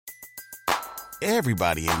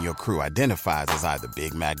Everybody in your crew identifies as either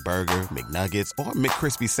Big Mac Burger, McNuggets, or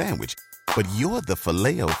McCrispy Sandwich. But you're the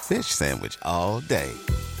Filet-O-Fish Sandwich all day.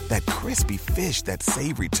 That crispy fish, that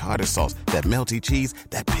savory tartar sauce, that melty cheese,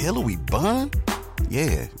 that pillowy bun.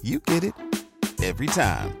 Yeah, you get it. Every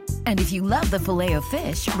time. And if you love the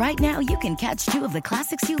Filet-O-Fish, right now you can catch two of the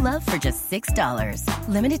classics you love for just $6.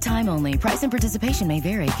 Limited time only. Price and participation may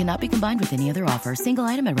vary. Cannot be combined with any other offer. Single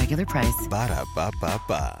item at regular price.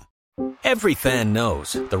 Ba-da-ba-ba-ba. Every fan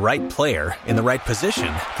knows the right player in the right position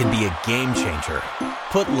can be a game changer.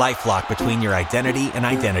 Put LifeLock between your identity and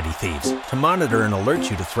identity thieves to monitor and alert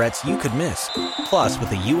you to threats you could miss. Plus, with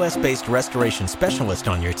a U.S.-based restoration specialist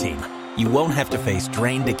on your team, you won't have to face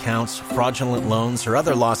drained accounts, fraudulent loans, or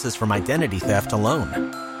other losses from identity theft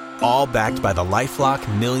alone. All backed by the LifeLock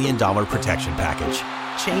 $1 Million Protection Package.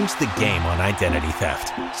 Change the game on identity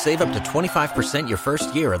theft. Save up to 25% your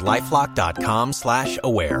first year at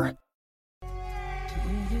LifeLock.com/aware.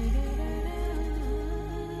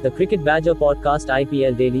 The Cricket Badger Podcast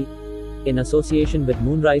IPL Daily, in association with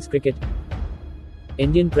Moonrise Cricket.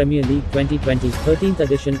 Indian Premier League 2020 13th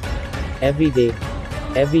edition. Every day,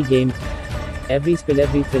 every game, every spill,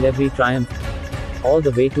 every thrill, every triumph. All the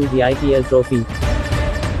way to the IPL trophy.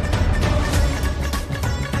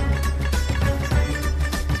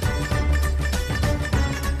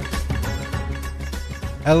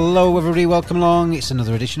 Hello everybody, welcome along. It's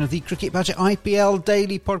another edition of the Cricket Badger IPL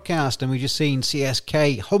Daily Podcast, and we've just seen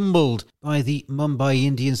CSK humbled by the Mumbai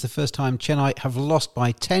Indians. The first time Chennai have lost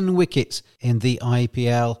by 10 wickets in the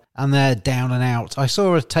IPL, and they're down and out. I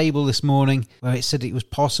saw a table this morning where it said it was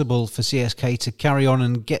possible for CSK to carry on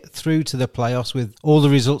and get through to the playoffs with all the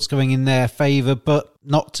results going in their favour, but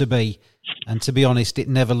not to be. And to be honest, it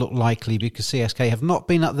never looked likely because CSK have not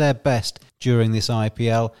been at their best during this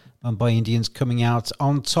IPL. Mumbai Indians coming out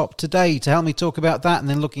on top today. To help me talk about that and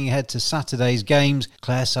then looking ahead to Saturday's games,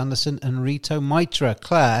 Claire Sanderson and Rito Mitra.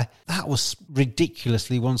 Claire, that was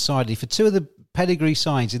ridiculously one-sided. For two of the pedigree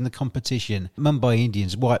sides in the competition, Mumbai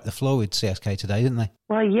Indians wiped the floor with CSK today, didn't they?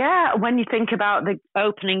 Well, yeah, when you think about the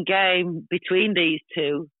opening game between these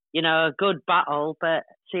two, you know, a good battle, but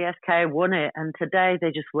CSK won it, and today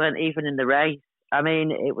they just weren't even in the race. I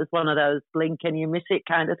mean, it was one of those blink and you miss it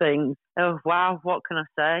kind of things. Oh, wow, what can I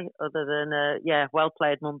say other than, well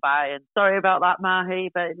played Mumbai. And sorry about that,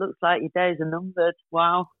 Mahi, but it looks like your days are numbered.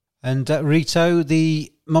 Wow. And Rito,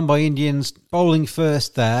 the Mumbai Indians bowling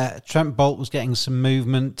first there. Trent Bolt was getting some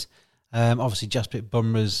movement. Obviously, Jasprit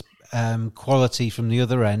Bumrah's quality from the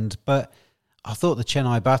other end. But I thought the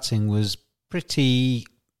Chennai batting was pretty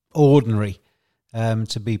ordinary.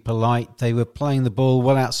 To be polite, they were playing the ball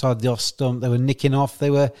well outside the off stump. They were nicking off. They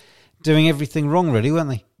were doing everything wrong, really, weren't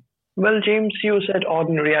they? Well, James, you said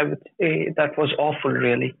ordinary. I would say that was awful,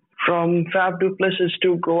 really. From Fab du Plessis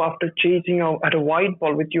to go after chasing at a wide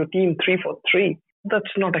ball with your team 3 for 3,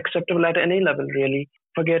 that's not acceptable at any level, really.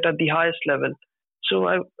 Forget at the highest level.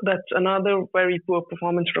 So that's another very poor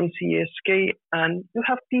performance from CSK. And you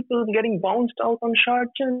have people getting bounced out on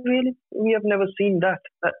Sharjah, really. We have never seen that.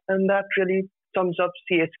 And that really sums up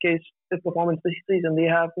CSK's performance this season. They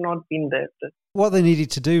have not been there. What they needed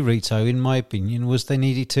to do, Rito, in my opinion, was they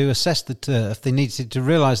needed to assess the turf. They needed to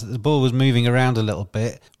realise that the ball was moving around a little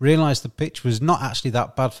bit, realise the pitch was not actually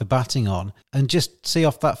that bad for batting on, and just see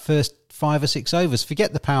off that first 5 or 6 overs.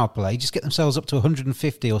 Forget the power play, just get themselves up to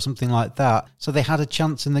 150 or something like that. So they had a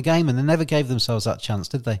chance in the game, and they never gave themselves that chance,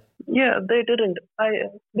 did they? Yeah, they didn't.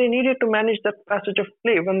 They needed to manage that passage of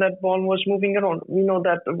play when that ball was moving around. We know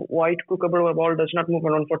that the white kookaburra ball does not move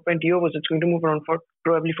around for 20 overs. It's going to move around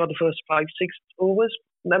probably for the first 5-6 overs.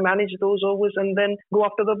 They manage those overs and then go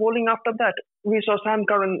after the bowling after that. We saw Sam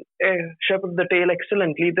Curran shepherd the tail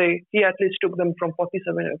excellently. He at least took them from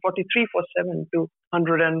 43 for 7 to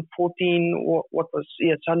 114.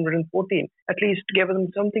 114. At least gave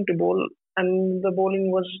them something to bowl, and the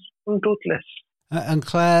bowling was toothless. And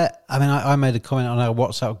Claire, I mean, I made a comment on our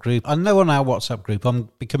WhatsApp group. I know on our WhatsApp group I'm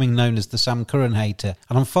becoming known as the Sam Curran hater,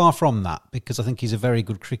 and I'm far from that because I think he's a very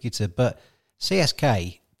good cricketer. But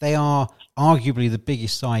CSK, they are arguably the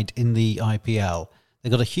biggest side in the IPL.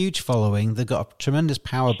 They've got a huge following. They've got a tremendous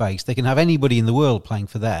power base. They can have anybody in the world playing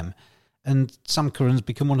for them. And Sam Curran's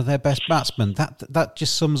become one of their best batsmen. That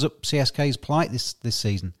just sums up CSK's plight this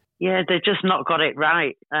season. Yeah, they've just not got it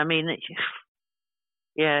right. I mean,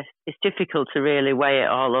 it's difficult to really weigh it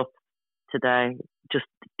all up today. Just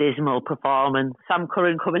dismal performance. Sam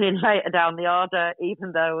Curran coming in later down the order,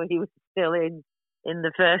 even though he was still in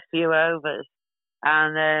the first few overs.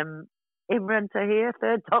 And Imran Tahir,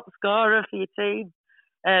 third top scorer for your team.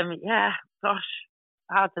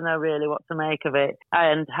 Hard to know really what to make of it,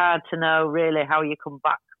 and hard to know really how you come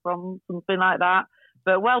back from something like that.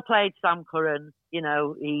 But well played, Sam Curran. You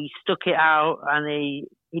know, he stuck it out and he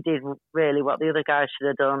did really what the other guys should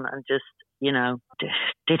have done and just, you know,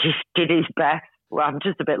 did his best. Well, I'm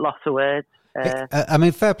just a bit lost for words. I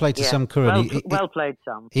mean, fair play to Sam Curran. Well played,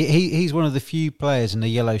 Sam. He's one of the few players in a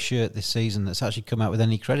yellow shirt this season that's actually come out with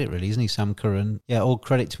any credit, really, isn't he, Sam Curran? Yeah, all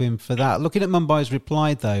credit to him for that. Looking at Mumbai's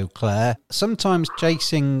reply, though, Claire, sometimes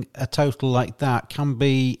chasing a total like that can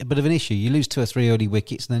be a bit of an issue. You lose 2 or 3 early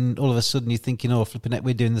wickets, and then all of a sudden you're thinking, oh, flipping it,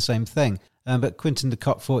 we're doing the same thing. But Quinton de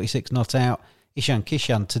Kock, 46 not out. Ishan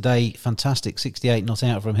Kishan today, fantastic, 68 not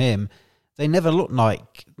out from him. They never looked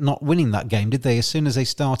like not winning that game, did they? As soon as they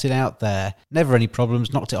started out there, never any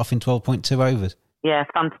problems, knocked it off in 12.2 overs. Yeah,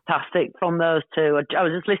 fantastic from those two. I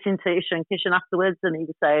was just listening to Ishan Kishan afterwards, and he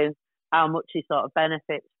was saying how much he sort of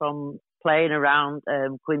benefits from playing around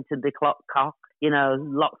Quinton de Kock. You know,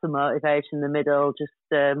 lots of motivation in the middle, just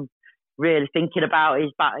really thinking about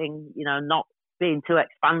his batting, you know, not being too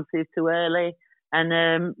expansive too early. And,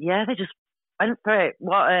 they just went for it.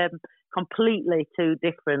 What completely two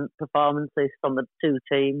different performances from the two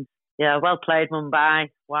teams. Yeah, well played, Mumbai.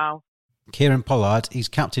 Wow. Kieran Pollard, he's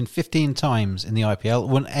captained 15 times in the IPL,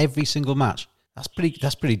 won every single match. That's pretty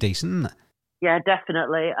decent, isn't it? Yeah,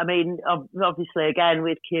 definitely. I mean, obviously, again,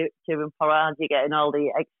 with Kieran Pollard, you're getting all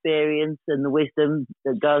the experience and the wisdom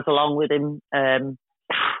that goes along with him.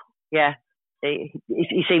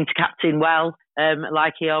 He seemed to captain well,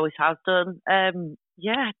 like he always has done.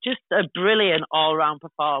 Just a brilliant all-round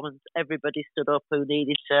performance. Everybody stood up who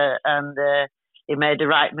needed to, and he made the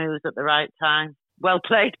right moves at the right time. Well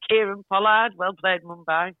played, Kieran Pollard. Well played,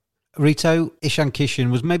 Mumbai. Rito, Ishan Kishan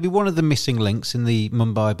was maybe one of the missing links in the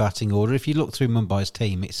Mumbai batting order. If you look through Mumbai's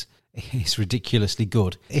team, it's ridiculously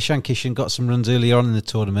good. Ishan Kishan got some runs earlier on in the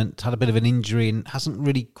tournament, had a bit of an injury and hasn't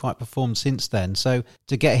really quite performed since then. So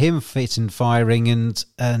to get him fit and firing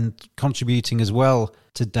and contributing as well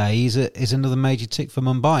today is another major tick for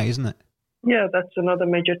Mumbai, isn't it? Yeah, that's another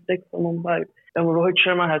major tick for Mumbai. Rohit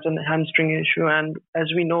Sharma has a hamstring issue, and as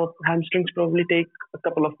we know, hamstrings probably take a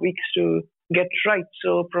couple of weeks to get right.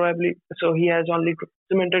 So he has only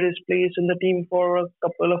cemented his place in the team for a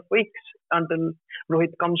couple of weeks until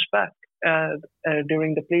Rohit comes back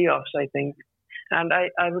during the playoffs, I think. And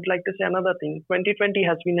I would like to say another thing. 2020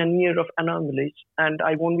 has been a year of anomalies, and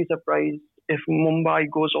I won't be surprised if Mumbai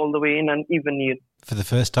goes all the way in an even year. For the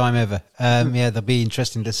first time ever. That'll be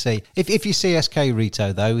interesting to see. If you CSK,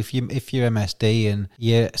 Rito, though, if you're MSD and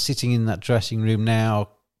you're sitting in that dressing room now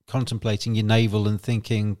contemplating your navel and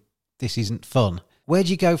thinking this isn't fun, where do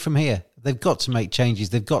you go from here? They've got to make changes.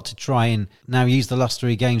 They've got to try and now use the last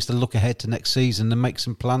 3 games to look ahead to next season and make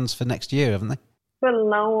some plans for next year, haven't they? Well,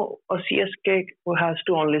 now CSK has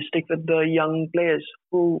to only stick with the young players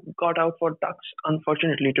who got out for Ducks,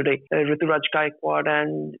 unfortunately, today. Rituraj Gaikwad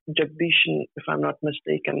and Jagdishan, if I'm not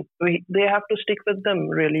mistaken. They have to stick with them,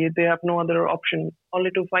 really. They have no other option,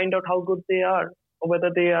 only to find out how good they are, or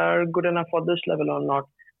whether they are good enough for this level or not.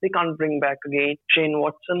 They can't bring back again Shane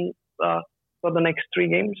Watson for the next 3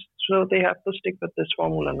 games, so they have to stick with this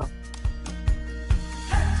formula now.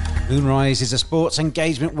 Moonrise is a sports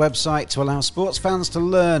engagement website to allow sports fans to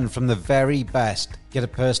learn from the very best. Get a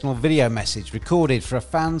personal video message recorded for a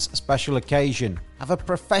fan's special occasion. Have a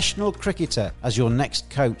professional cricketer as your next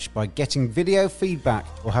coach by getting video feedback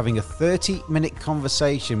or having a 30-minute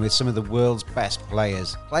conversation with some of the world's best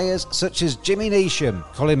players. Players such as Jimmy Neesham,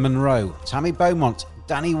 Colin Munro, Tammy Beaumont,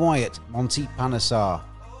 Danny Wyatt, Monty Panesar.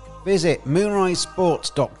 Visit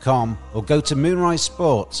moonrisesports.com or go to Moonrise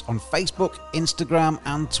Sports on Facebook, Instagram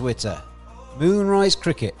and Twitter. Moonrise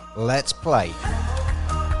Cricket, let's play.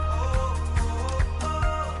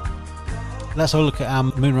 Let's all look at our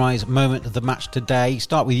Moonrise moment of the match today.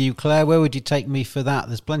 Start with you, Claire. Where would you take me for that?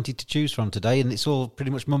 There's plenty to choose from today, and it's all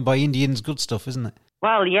pretty much Mumbai Indians good stuff, isn't it?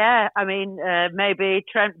 Well, yeah. I mean, maybe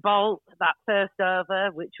Trent Boult, that first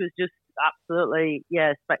over, which was just absolutely,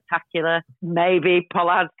 spectacular. Maybe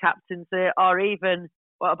Pollard's captaincy, or even,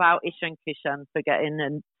 what about Ishan Kishan for getting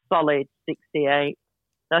a solid 68?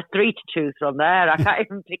 There's 3 to choose from there. I can't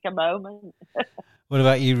even pick a moment. What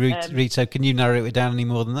about you, Rito? Can you narrow it down any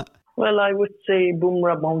more than that? Well, I would say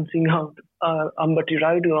Bumrah bouncing out Ambati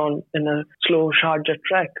Raidu in a slow Sharjah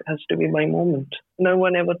track has to be my moment. No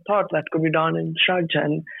one ever thought that could be done in Sharjah,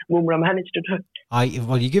 and Bumrah managed to do it.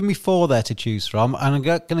 Well, you give me 4 there to choose from, and I'm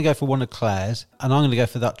going to go for one of Claire's, and I'm going to go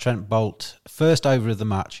for that Trent Boult. First over of the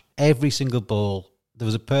match, every single ball, there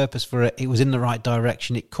was a purpose for it. It was in the right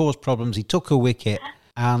direction. It caused problems. He took a wicket,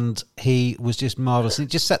 and he was just marvellous. It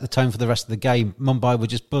just set the tone for the rest of the game. Mumbai were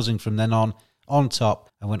just buzzing from then on top,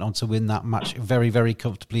 and went on to win that match very, very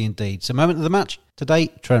comfortably indeed. So moment of the match today,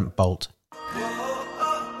 Trent Boult.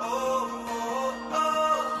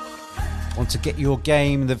 Want to get your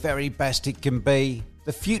game the very best it can be?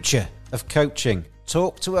 The future of coaching.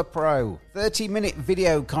 Talk to a pro. 30-minute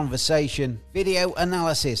video conversation. Video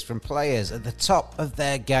analysis from players at the top of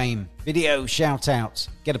their game. Video shout-outs.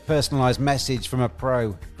 Get a personalised message from a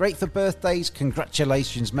pro. Great for birthdays,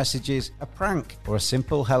 congratulations messages, a prank, or a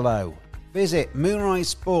simple hello. Visit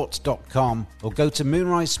moonrisesports.com or go to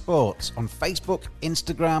Moonrise Sports on Facebook,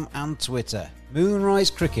 Instagram and Twitter. Moonrise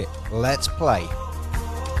Cricket. Let's play.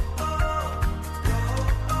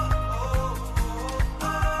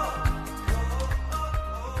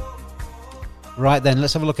 Right then,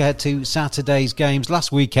 let's have a look ahead to Saturday's games.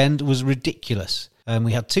 Last weekend was ridiculous.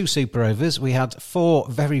 We had 2 super overs. We had 4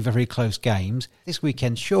 very, very close games. This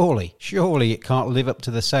weekend, surely it can't live up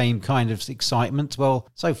to the same kind of excitement. Well,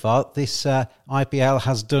 so far, this IPL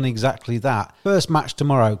has done exactly that. First match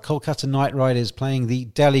tomorrow, Kolkata Knight Riders playing the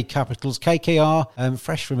Delhi Capitals. KKR,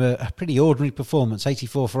 fresh from a pretty ordinary performance,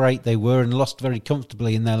 84 for 8 they were, and lost very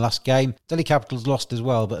comfortably in their last game. Delhi Capitals lost as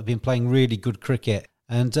well, but have been playing really good cricket.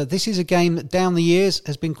 And this is a game that down the years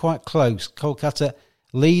has been quite close. Kolkata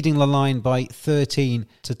leading the line by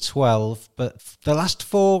 13-12. But the last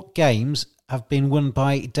 4 games have been won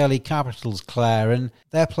by Delhi Capitals, Claire. And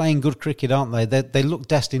they're playing good cricket, aren't they? They look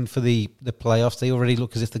destined for the playoffs. They already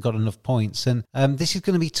look as if they've got enough points. And this is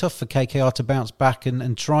going to be tough for KKR to bounce back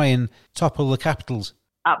and try and topple the Capitals.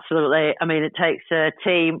 Absolutely. I mean, it takes a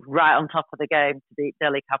team right on top of the game to beat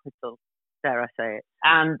Delhi Capitals. Dare I say it.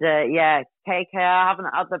 And KKR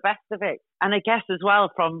haven't had the best of it. And I guess as well,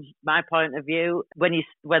 from my point of view, when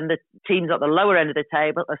the teams at the lower end of the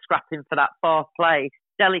table are scrapping for that 4th place,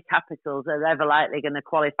 Delhi Capitals are ever likely going to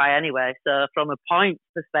qualify anyway. So from a points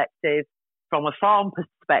perspective, from a form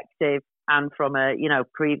perspective, and from a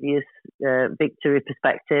previous victory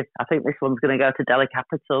perspective, I think this one's going to go to Delhi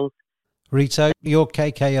Capitals. Rito, your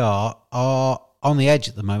KKR are on the edge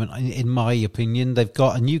at the moment, in my opinion. They've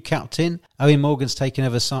got a new captain. Owen Morgan's taken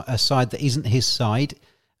over a side that isn't his side,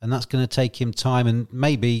 and that's going to take him time, and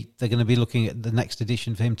maybe they're going to be looking at the next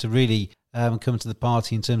edition for him to really come to the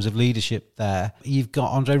party in terms of leadership there. You've got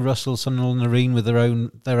Andre Russell, Sunil Narine with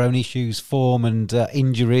their own issues, form and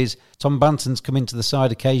injuries. Tom Banton's come into the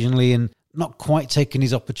side occasionally and not quite taken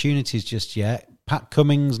his opportunities just yet. Pat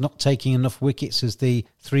Cummings not taking enough wickets as the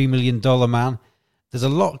 $3 million man. There's a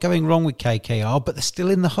lot going wrong with KKR, but they're still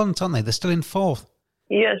in the hunt, aren't they? They're still in 4th.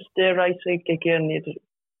 Yes, they're right. KKR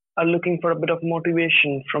are looking for a bit of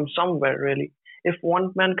motivation from somewhere, really. If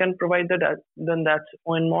one man can provide that, then that's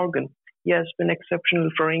Owen Morgan. He has been exceptional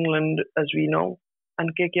for England, as we know,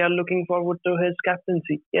 and KKR looking forward to his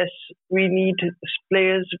captaincy. Yes, we need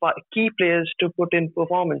key players to put in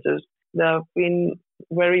performances. They have been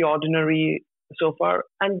very ordinary so far,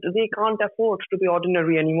 and they can't afford to be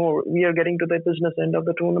ordinary anymore. We are getting to the business end of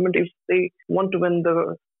the tournament. If they want to win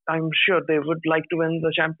I'm sure they would like to win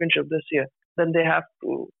the championship this year, then they have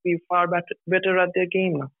to be far better at their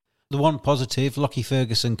game now. The one positive, Lockie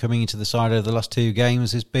Ferguson coming into the side over the last 2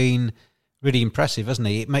 games has been really impressive, hasn't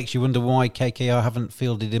he? It makes you wonder why KKR haven't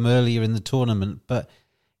fielded him earlier in the tournament, but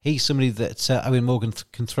he's somebody that Owen Morgan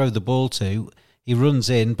can throw the ball to. He runs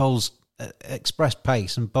in, bowls express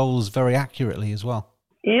pace and bowls very accurately as well.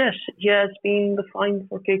 Yes, he has been the find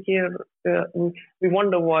for KKR. We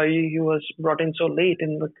wonder why he was brought in so late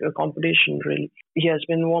in the competition, really. He has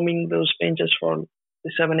been warming those benches for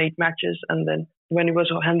the 7-8 matches, and then when he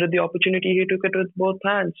was handed the opportunity, he took it with both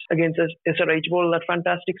hands against SRH Bowl, that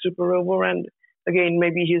fantastic super over. And again,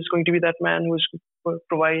 maybe he's going to be that man who's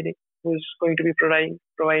going to be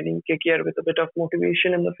providing KKR with a bit of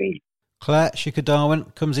motivation in the field. Claire Shikhar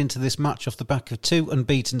Dhawan comes into this match off the back of 2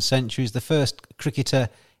 unbeaten centuries, the first cricketer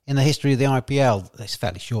in the history of the IPL, it's a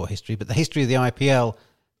fairly short history, but the history of the IPL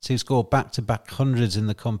to score back-to-back hundreds in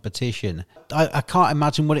the competition. I can't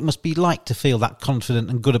imagine what it must be like to feel that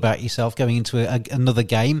confident and good about yourself going into another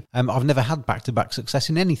game. I've never had back-to-back success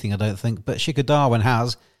in anything, I don't think, but Shikhar Dhawan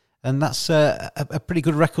has, and that's a pretty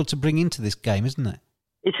good record to bring into this game, isn't it?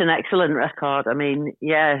 It's an excellent record. I mean,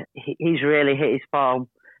 he's really hit his form.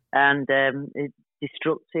 And it's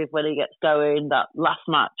destructive when he gets going. That last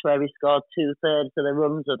match where he scored 2/3 of the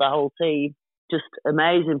runs of the whole team, just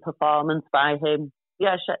amazing performance by him.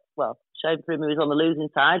 Yeah, shame for him he was on the losing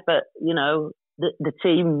side, but the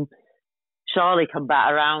team surely can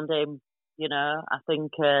bat around him. I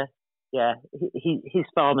think his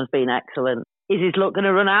form has been excellent. Is his luck going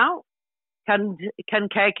to run out? Can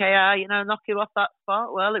KKR knock him off that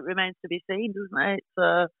spot? Well, it remains to be seen, doesn't it?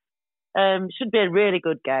 So. Should be a really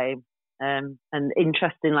good game and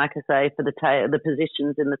interesting, like I say, for the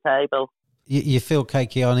positions in the table. You feel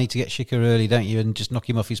KKR need to get Shikhar early, don't you, and just knock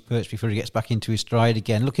him off his perch before he gets back into his stride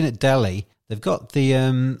again. Looking at Delhi, they've got the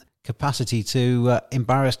capacity to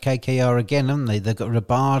embarrass KKR again, haven't they? They've got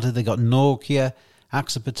Rabada, they've got Norkia,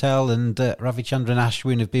 Aksa Patel and Ravichandran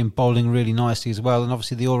Ashwin have been bowling really nicely as well. And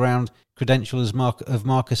obviously the all-round credential of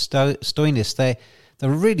Marcus Stoinis. They're a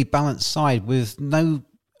really balanced side with no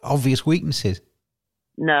obvious weaknesses.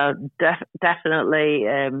 No, definitely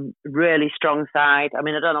really strong side. I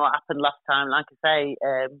mean, I don't know what happened last time. Like I say,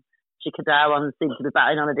 Shikhar Dhawan seemed to be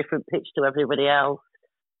batting on a different pitch to everybody else.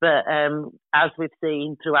 But as we've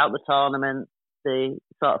seen throughout the tournament, the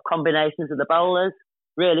sort of combinations of the bowlers,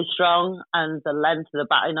 really strong, and the length of the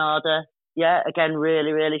batting order, yeah, again,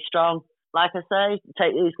 really, really strong. Like I say,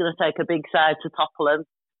 he's going to take a big side to topple him.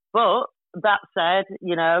 But that said,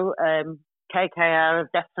 KKR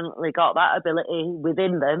have definitely got that ability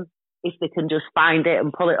within them if they can just find it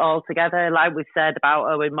and pull it all together. Like we've said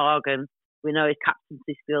about Owen Morgan, we know his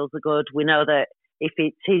captaincy skills are good. We know that if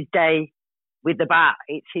it's his day with the bat,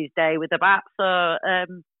 it's his day with the bat. So,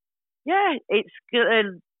 it's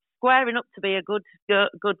good. Squaring up to be a good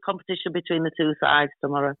competition between the two sides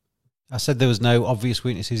tomorrow. I said there was no obvious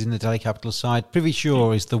weaknesses in the Delhi Capitals side. Prithvi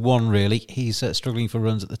Shaw is the one, really. He's struggling for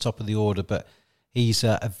runs at the top of the order, but he's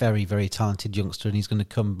a very, very talented youngster, and he's going to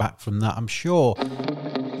come back from that, I'm sure.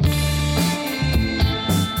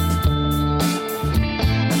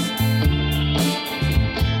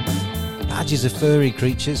 Badgers are furry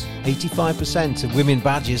creatures. 85% of women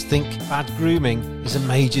badgers think bad grooming is a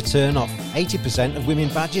major turn-off. 80% of women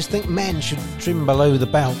badgers think men should trim below the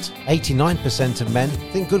belt. 89% of men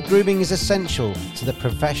think good grooming is essential to their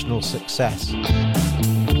professional success.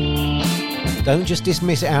 Don't just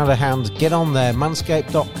dismiss it out of hand. Get on there,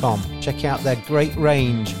 manscaped.com. Check out their great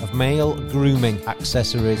range of male grooming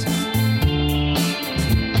accessories.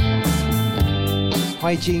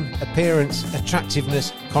 Hygiene, appearance,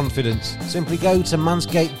 attractiveness, confidence. Simply go to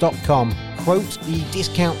manscaped.com, quote the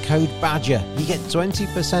discount code BADGER. You get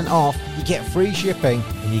 20% off, you get free shipping,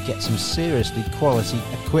 and you get some seriously quality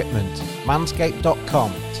equipment.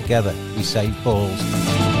 Manscaped.com. Together we save balls.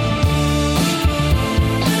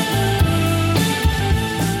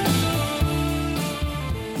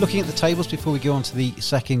 Looking at the tables before we go on to the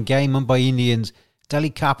second game, Mumbai Indians, Delhi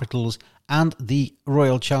Capitals and the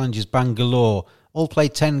Royal Challengers Bangalore all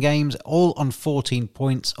played 10 games, all on 14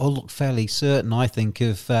 points, all look fairly certain, I think,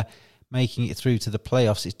 of making it through to the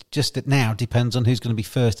playoffs. It just now depends on who's going to be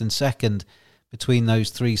first and second between those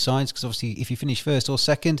three sides, because obviously if you finish first or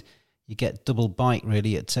second, you get double bite,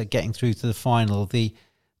 really, at getting through to the final. The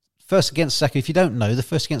first against second, if you don't know, the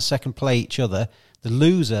first against second play each other. The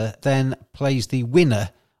loser then plays the winner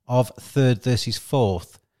of third versus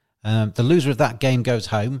fourth. The loser of that game goes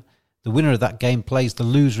home. The winner of that game plays the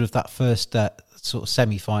loser of that first sort of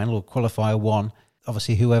semi-final or qualifier one.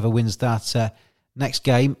 Obviously, whoever wins that next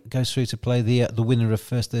game goes through to play the winner of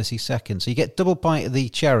first versus second. So you get double bite of the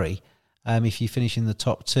cherry if you finish in the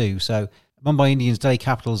top two. So Mumbai Indians, Delhi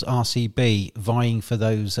Capitals, RCB vying for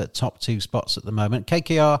those top two spots at the moment.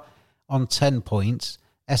 KKR on 10 points,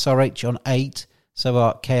 SRH on 8, so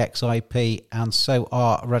are KXIP and so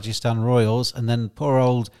are Rajasthan Royals. And then poor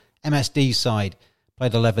old MSD side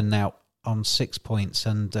played 11 now on 6 points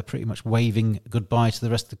and pretty much waving goodbye to the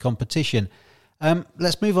rest of the competition.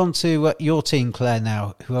 Let's move on to your team, Claire,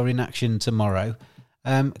 now, who are in action tomorrow.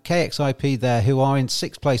 KXIP there, who are in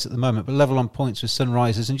 6th place at the moment, but level on points with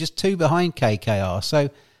Sunrisers and just 2 behind KKR. So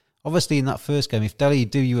obviously in that first game, if Delhi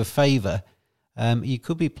do you a favour, you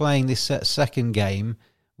could be playing this second game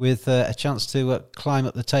with a chance to climb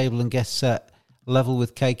up the table and get level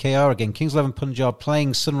with KKR again. Kings 11 Punjab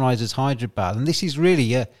playing Sunrisers Hyderabad, and this is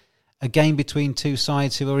really a game between two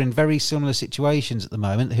sides who are in very similar situations at the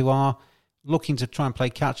moment, who are looking to try and play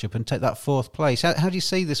catch-up and take that 4th place. How do you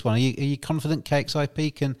see this one? Are you confident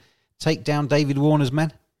KXIP can take down David Warner's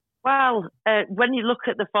men? Well, when you look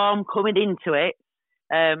at the form coming into it,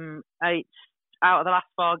 it's out of the last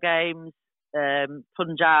 4 games,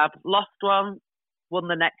 Punjab lost 1, won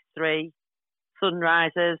the next 3.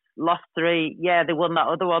 Sunrisers lost 3. Yeah, they won that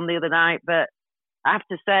other one the other night, but I have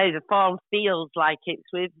to say the form feels like it's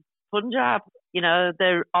with Punjab.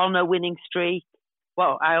 They're on a winning streak.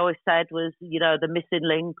 What I always said was, the missing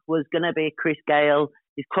link was going to be Chris Gale.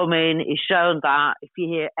 He's come in, he's shown that. If you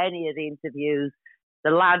hear any of the interviews,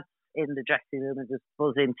 the lads in the dressing room are just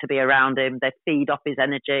buzzing to be around him. They feed off his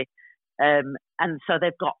energy. And so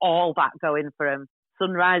they've got all that going for them.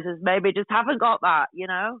 Sunrisers maybe just haven't got that,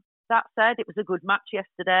 That said, it was a good match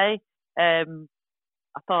yesterday. I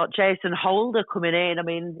thought Jason Holder coming in,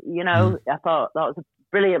 I thought that was a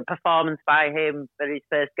brilliant performance by him for his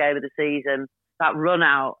first game of the season. That run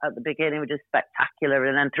out at the beginning was just spectacular,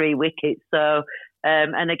 and then 3 wickets. So,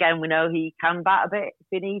 and again, we know he can bat a bit if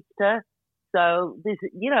he needs to. So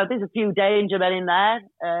there's a few danger men in there,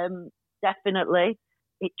 definitely.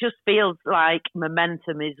 It just feels like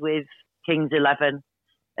momentum is with Kings 11.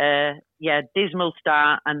 Dismal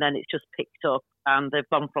start, and then it's just picked up, and they've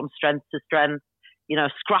gone from strength to strength,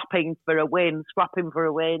 scrapping for a win,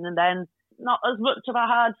 and then not as much of a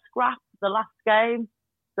hard scrap the last game.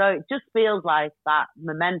 So it just feels like that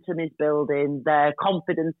momentum is building, their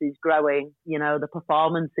confidence is growing, the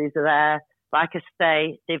performances are there. Like I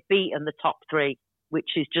say, they've beaten the top three, which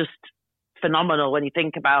is just phenomenal when you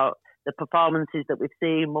think about the performances that we've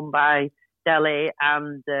seen Mumbai, Delhi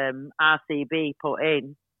and RCB put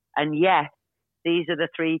in. And yes, these are the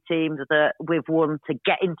three teams that we've won to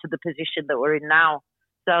get into the position that we're in now.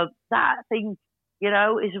 So that, I think,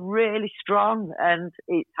 is really strong, and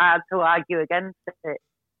it's hard to argue against it.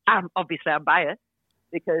 Obviously, I'm biased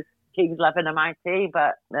because Kings 11 are my team,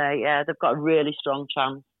 but they've got a really strong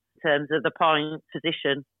chance in terms of the point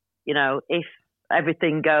position. If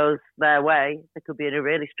everything goes their way, they could be in a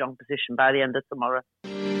really strong position by the end of tomorrow.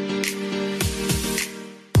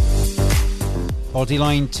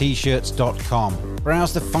 BodylineT-shirts.com.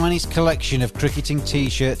 Browse the finest collection of cricketing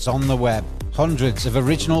t-shirts on the web. Hundreds of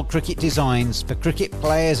original cricket designs for cricket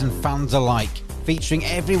players and fans alike, featuring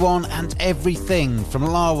everyone and everything from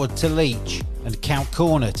Larwood to Leach and Cow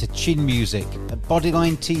Corner to Chin Music at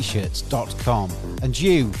BodylineT-shirts.com. And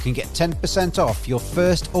you can get 10% off your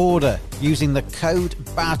first order using the code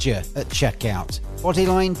BADGER at checkout.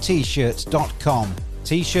 BodylineT-shirts.com.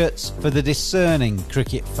 T-shirts for the discerning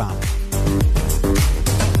cricket fan.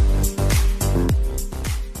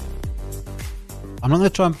 I'm not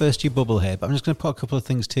going to try and burst your bubble here, but I'm just going to put a couple of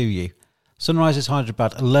things to you. Sunrisers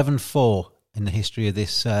Hyderabad 11-4 in the history of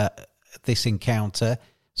this encounter.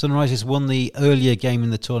 Sunrisers won the earlier game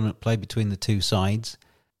in the tournament played between the two sides.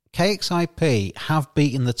 KXIP have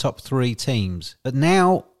beaten the top three teams, but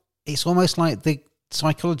now it's almost like the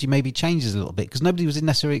psychology maybe changes a little bit because nobody was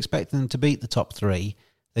necessarily expecting them to beat the top three.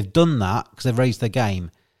 They've done that because they've raised their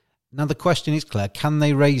game. Now the question is, Claire, can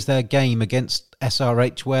they raise their game against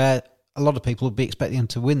SRH where a lot of people will be expecting them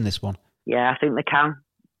to win this one? Yeah, I think they can.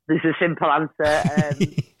 There's a simple answer.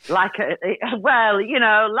 Like I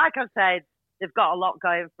said, they've got a lot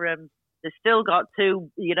going for them. They've still got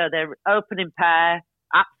two, their opening pair,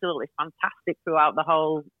 absolutely fantastic throughout the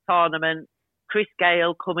whole tournament. Chris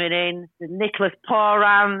Gale coming in, Nicholas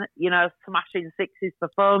Poran, smashing sixes for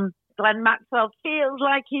fun. Glenn Maxwell feels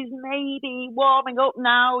like he's maybe warming up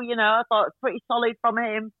now. I thought it was pretty solid from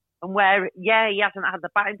him. And where, he hasn't had the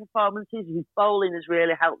batting performances, his bowling has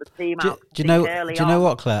really helped the team out. Do you know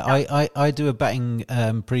what, Claire? Yeah. I do a batting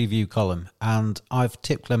preview column, and I've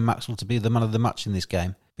tipped Glenn Maxwell to be the man of the match in this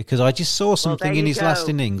game because I just saw something in his last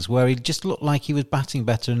innings where he just looked like he was batting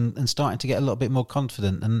better and starting to get a little bit more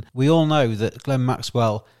confident. And we all know that Glenn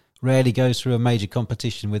Maxwell rarely goes through a major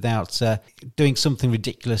competition without doing something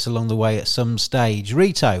ridiculous along the way at some stage.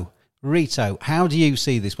 Rito, how do you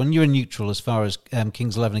see this? When you're a neutral as far as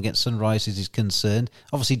Kings 11 against Sunrisers is concerned,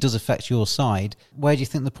 obviously it does affect your side. Where do you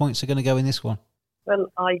think the points are going to go in this one?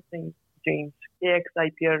 Well, I think, James,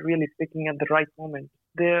 KXIP are really speaking at the right moment.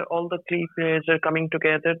 All the three players are coming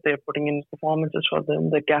together. They're putting in performances for them.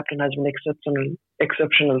 The captain has been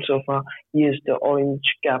exceptional so far. He is the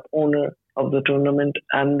orange cap owner of the tournament.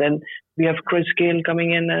 And then we have Chris Gale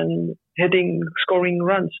coming in and scoring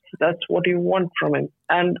runs. That's what you want from him.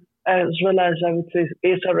 And as well as I would say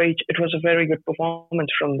SRH, it was a very good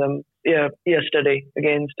performance from them yesterday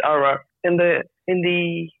against RR. In the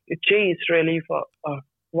chase really for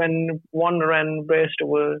when one run burst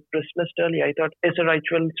was dismissed early, I thought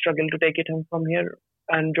SRH will struggle to take it home from here.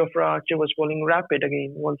 And Jofra Archer was bowling rapid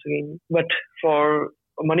once again. But for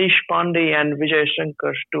Manish Pandey and Vijay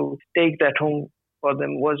Shankar to take that home for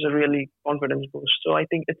them was a really confidence boost. So I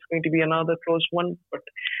think it's going to be another close one. But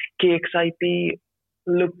KXIP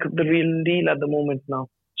look the real deal at the moment now.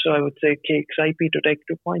 So I would say KXIP to take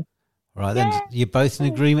 2 points. Right, then you're both in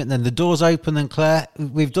agreement. Then the door's open then, Claire.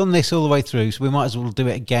 We've done this all the way through, so we might as well do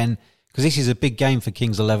it again because this is a big game for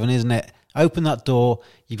Kings 11, isn't it? Open that door.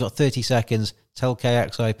 You've got 30 seconds. Tell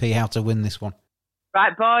KXIP how to win this one.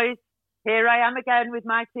 Right, boys. Here I am again with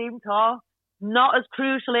my team talk. Not as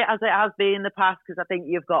crucially as it has been in the past because I think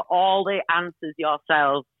you've got all the answers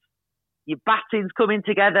yourselves. Your batting's coming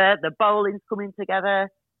together, the bowling's coming together,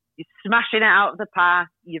 you're smashing it out of the park,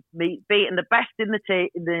 you've beaten the best in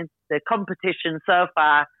the competition so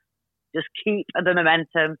far. Just keep the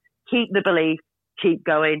momentum, keep the belief, keep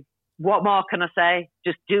going. What more can I say?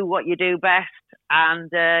 Just do what you do best.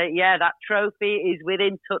 And that trophy is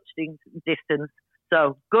within touching distance.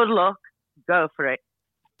 So good luck, go for it.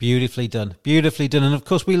 Beautifully done. Beautifully done. And of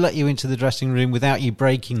course, we let you into the dressing room without you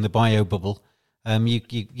breaking the bio bubble.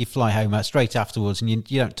 You fly home straight afterwards, and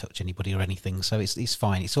you don't touch anybody or anything, so it's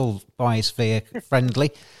fine. It's all biosphere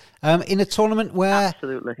friendly. In a tournament where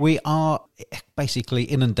Absolutely. we are basically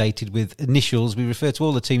inundated with initials, we refer to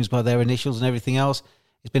all the teams by their initials and everything else.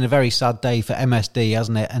 It's been a very sad day for MSD,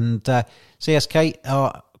 hasn't it? And CSK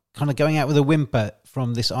are kind of going out with a whimper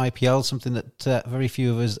from this IPL, something that very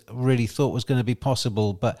few of us really thought was going to be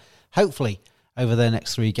possible. But hopefully, over their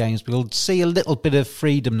next 3 games, we'll see a little bit of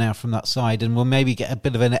freedom now from that side, and we'll maybe get a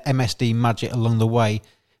bit of an MSD magic along the way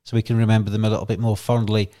so we can remember them a little bit more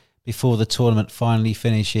fondly before the tournament finally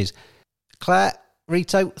finishes. Claire,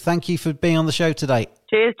 Rito, thank you for being on the show today.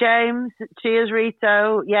 Cheers, James. Cheers,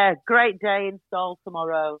 Rito. Yeah, great day in Seoul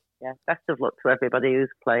tomorrow. Yeah, best of luck to everybody who's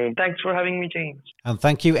playing. Thanks for having me, James. And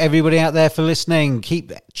thank you, everybody out there, for listening.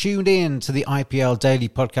 Keep tuned in to the IPL Daily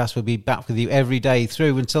Podcast. We'll be back with you every day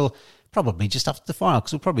through until probably just after the final,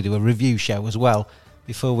 because we'll probably do a review show as well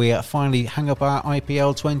before we finally hang up our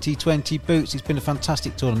IPL 2020 boots. It's been a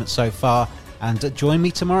fantastic tournament so far. And join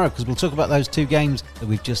me tomorrow, because we'll talk about those 2 games that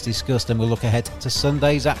we've just discussed, and we'll look ahead to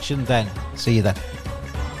Sunday's action then. See you then.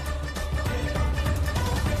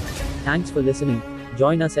 Thanks for listening.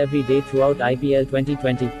 Join us every day throughout IPL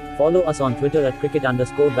 2020. Follow us on Twitter at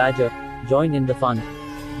cricket_badger. Join in the fun.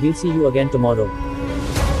 We'll see you again tomorrow.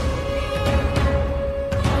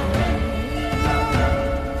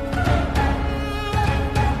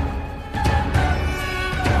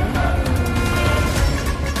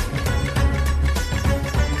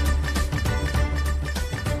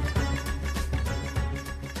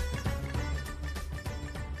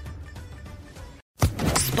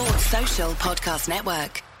 Podcast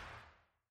Network.